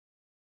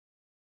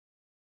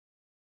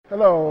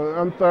Hello,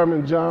 I'm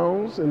Thurman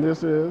Jones, and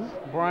this is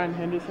Bryant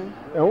Henderson.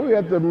 And we're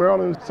at the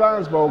Maryland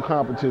Science Bowl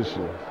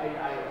competition.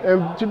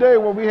 And today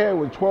what we had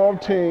was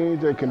 12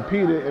 teams that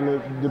competed in the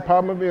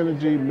Department of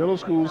Energy Middle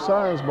School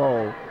Science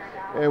Bowl.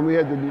 And we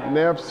had the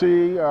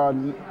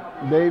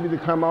NAVSEA Navy to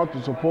come out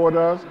to support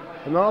us,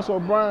 and also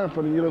Brian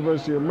from the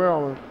University of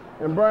Maryland.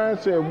 And Brian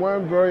said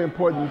one very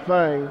important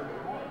thing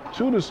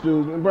to the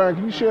students. And Brian,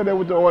 can you share that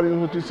with the audience,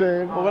 what you're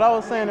saying? Well, what I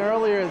was saying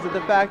earlier is that the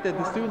fact that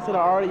the students that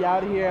are already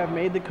out here have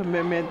made the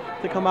commitment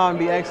to come out and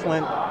be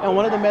excellent. And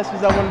one of the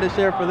messages I wanted to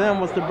share for them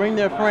was to bring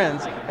their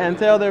friends and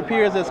tell their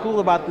peers at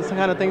school about the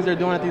kind of things they're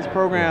doing at these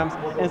programs,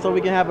 and so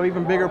we can have an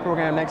even bigger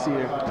program next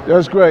year.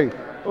 That's great.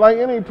 Like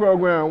any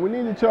program, we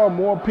need to tell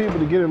more people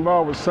to get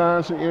involved with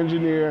science and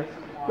engineering.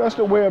 That's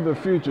the way of the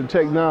future,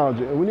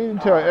 technology. And we need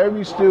to tell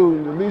every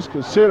student to at least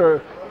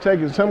consider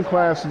taking some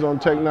classes on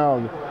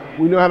technology.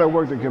 We know how to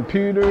work the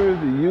computers,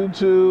 the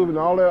YouTube, and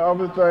all the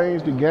other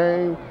things, the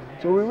game.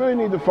 So we really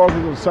need to focus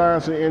on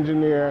science and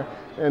engineering.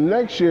 And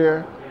next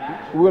year,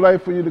 we'd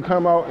like for you to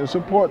come out and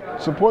support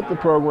the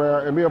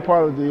program and be a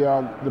part of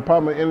the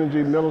Department of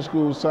Energy Middle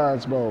School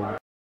Science Bowl.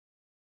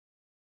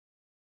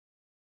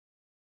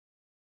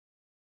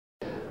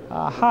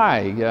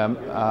 Hi,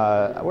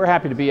 we're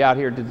happy to be out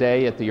here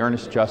today at the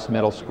Ernest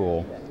Middle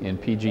School in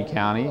PG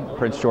County,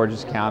 Prince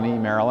George's County,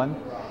 Maryland.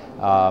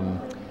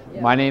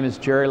 My name is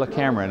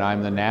LaCamera, and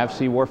I'm the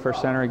NAVSEA Warfare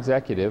Center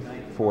Executive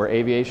for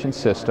Aviation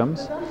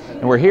Systems.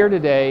 And we're here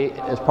today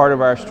as part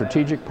of our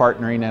strategic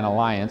partnering and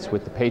alliance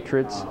with the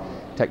Patriots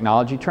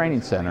Technology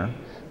Training Center,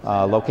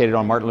 located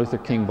on Martin Luther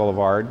King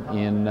Boulevard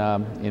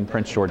in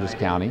Prince George's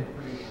County.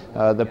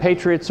 The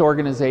Patriots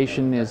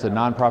organization is a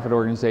nonprofit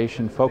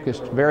organization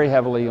focused very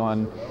heavily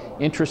on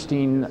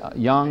interesting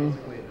young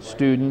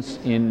students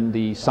in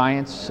the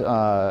science,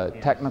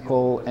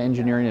 technical,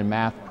 engineering, and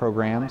math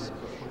programs.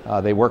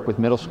 They work with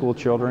middle school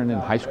children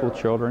and high school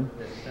children.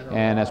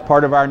 And as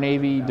part of our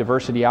Navy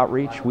diversity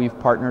outreach, we've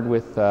partnered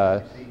with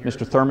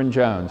Mr. Thurman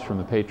Jones from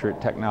the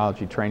Patriots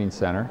Technology Training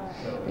Center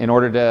in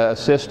order to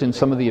assist in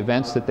some of the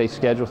events that they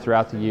schedule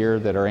throughout the year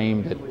that are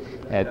aimed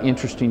at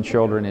interesting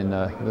children in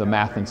the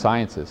math and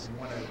sciences.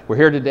 We're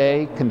here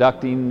today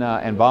conducting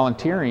and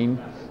volunteering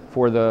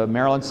for the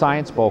Maryland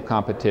Science Bowl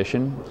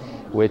competition,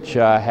 which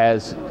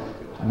has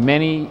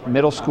many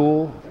middle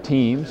school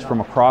teams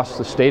from across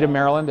the state of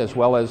Maryland, as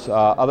well as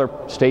other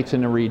states in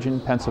the region,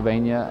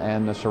 Pennsylvania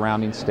and the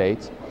surrounding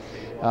states.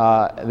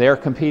 They're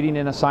competing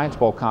in a Science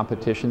Bowl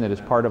competition that is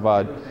part of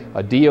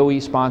a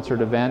DOE-sponsored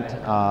event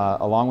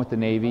along with the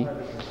Navy,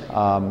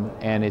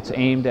 and it's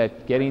aimed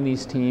at getting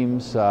these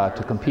teams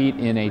to compete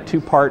in a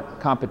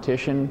two-part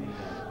competition.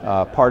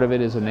 Part of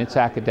it is in its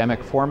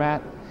academic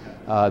format.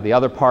 The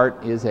other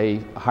part is a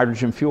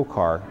hydrogen fuel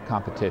car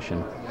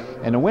competition.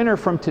 And the winner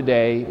from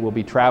today will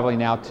be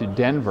traveling out to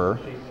Denver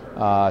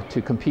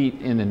to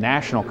compete in the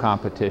national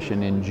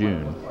competition in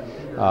June.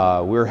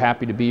 We're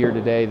happy to be here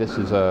today. This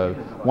is a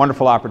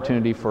wonderful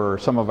opportunity for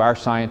some of our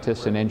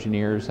scientists and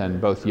engineers, and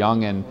both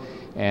young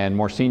and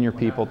more senior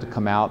people, to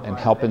come out and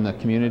help in the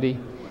community.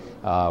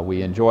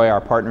 We enjoy our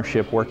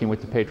partnership working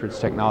with the Patriots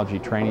Technology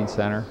Training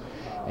Center,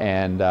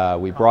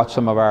 and we brought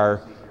some of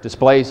our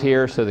displays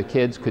here so the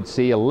kids could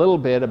see a little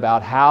bit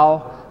about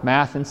how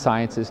math and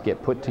sciences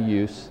get put to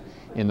use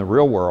in the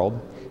real world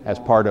as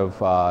part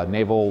of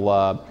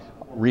naval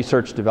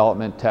research,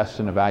 development, test,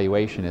 and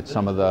evaluation at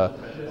some of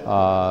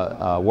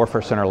the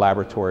Warfare Center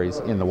laboratories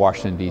in the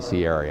Washington,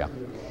 D.C. area.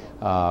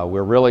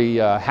 We're really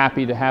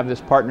happy to have this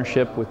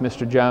partnership with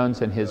Mr.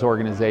 Jones and his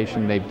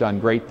organization. They've done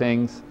great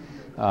things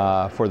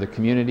for the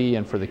community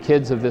and for the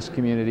kids of this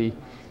community,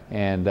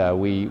 and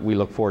we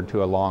look forward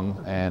to a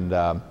long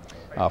and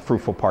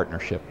fruitful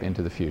partnership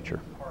into the future.